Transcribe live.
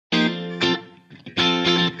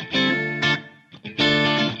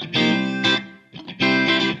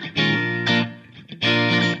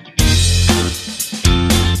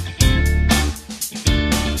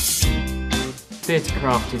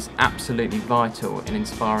TheatreCraft is absolutely vital in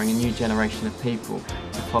inspiring a new generation of people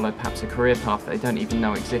to follow perhaps a career path they don't even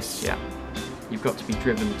know exists yet. You've got to be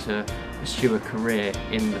driven to pursue a career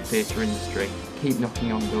in the theatre industry. Keep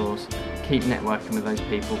knocking on doors, keep networking with those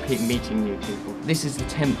people, keep meeting new people. This is the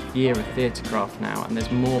 10th year of TheatreCraft now, and there's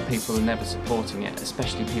more people than ever supporting it,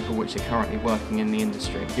 especially people which are currently working in the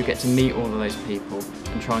industry. You get to meet all of those people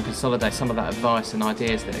and try and consolidate some of that advice and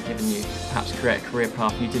ideas that are giving you, perhaps create a career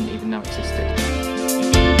path you didn't even know existed.